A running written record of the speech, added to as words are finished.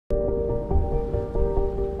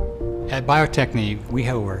At Bio-Techne, we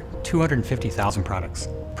have over 250,000 products.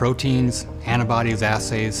 Proteins, antibodies,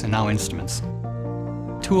 assays, and now instruments.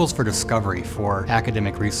 Tools for discovery for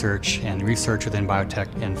academic research and research within biotech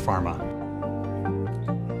and pharma.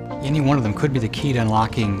 Any one of them could be the key to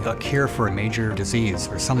unlocking a cure for a major disease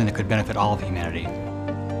or something that could benefit all of humanity.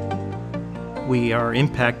 We are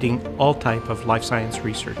impacting all type of life science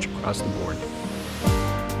research across the board.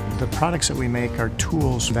 The products that we make are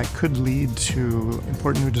tools that could lead to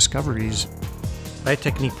important new discoveries.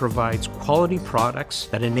 Bio-Techne provides quality products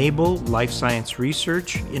that enable life science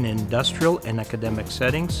research in industrial and academic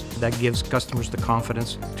settings that gives customers the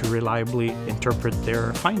confidence to reliably interpret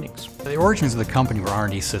their findings. The origins of the company were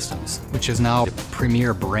R&D Systems, which is now the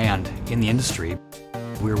premier brand in the industry.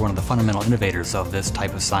 We were one of the fundamental innovators of this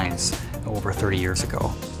type of science over 30 years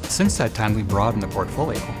ago. Since that time, we broadened the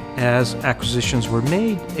portfolio. As acquisitions were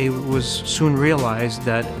made, it was soon realized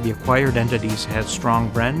that the acquired entities had strong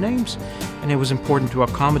brand names, and it was important to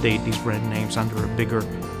accommodate these brand names under a bigger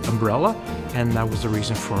umbrella, and that was the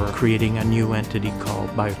reason for creating a new entity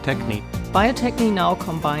called Bio-Techne. Bio-Techne now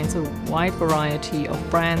combines a wide variety of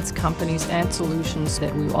brands, companies, and solutions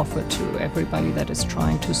that we offer to everybody that is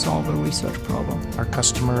trying to solve a research problem. Our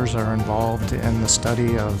customers are involved in the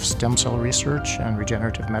study of stem cell research and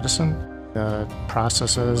regenerative medicine, the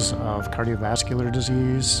processes of cardiovascular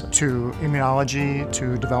disease, to immunology,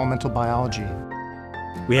 to developmental biology.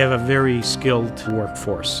 We have a very skilled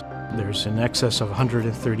workforce. There's in excess of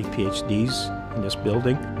 130 PhDs in this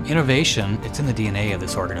building. Innovation, it's in the DNA of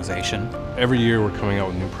this organization. Every year we're coming out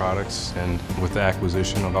with new products, and with the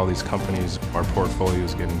acquisition of all these companies, our portfolio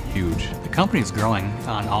is getting huge. The company is growing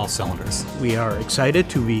on all cylinders. We are excited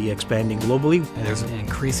to be expanding globally. And there's an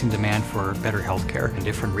increasing demand for better healthcare in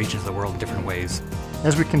different regions of the world in different ways.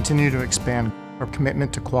 As we continue to expand, our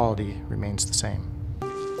commitment to quality remains the same.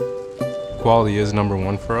 Quality is number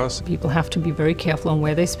one for us. People have to be very careful on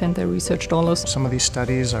where they spend their research dollars. Some of these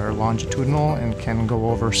studies are longitudinal and can go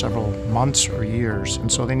over several months or years,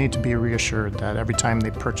 and so they need to be reassured that every time they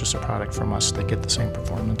purchase a product from us, they get the same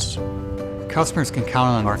performance. Customers can count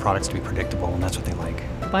on our products to be predictable, and that's what they like.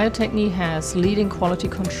 Bio-Techne has leading quality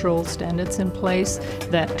control standards in place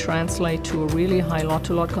that translate to a really high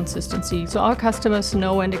lot-to-lot consistency. So our customers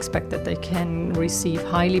know and expect that they can receive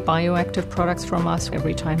highly bioactive products from us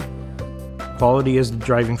every time. Quality is the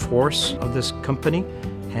driving force of this company,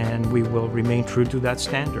 and we will remain true to that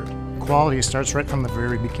standard. Quality starts right from the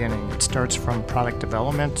very beginning. It starts from product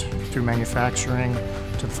development, through manufacturing,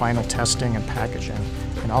 to final testing and packaging.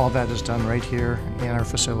 And all of that is done right here in our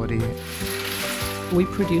facility. We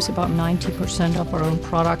produce about 90% of our own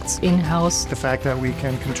products in-house. The fact that we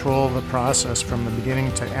can control the process from the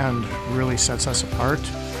beginning to end really sets us apart.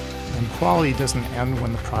 And quality doesn't end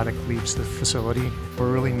when the product leaves the facility.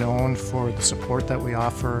 We're really known for the support that we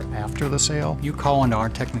offer after the sale. You call into our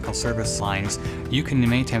technical service lines, you can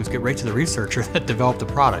many times get right to the researcher that developed the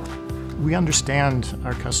product. We understand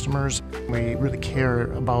our customers. We really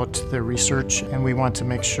care about their research, and we want to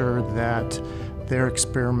make sure that their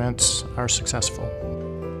experiments are successful.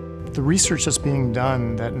 The research that's being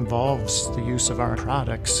done that involves the use of our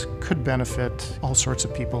products could benefit all sorts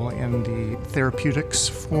of people in the therapeutics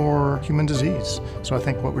for human disease. So I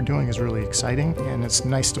think what we're doing is really exciting, and it's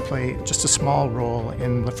nice to play just a small role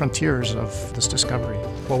in the frontiers of this discovery.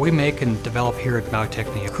 What we make and develop here at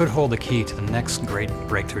Bio-Techne could hold the key to the next great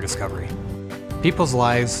breakthrough discovery. People's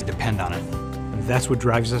lives depend on it. And that's what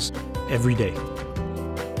drives us every day.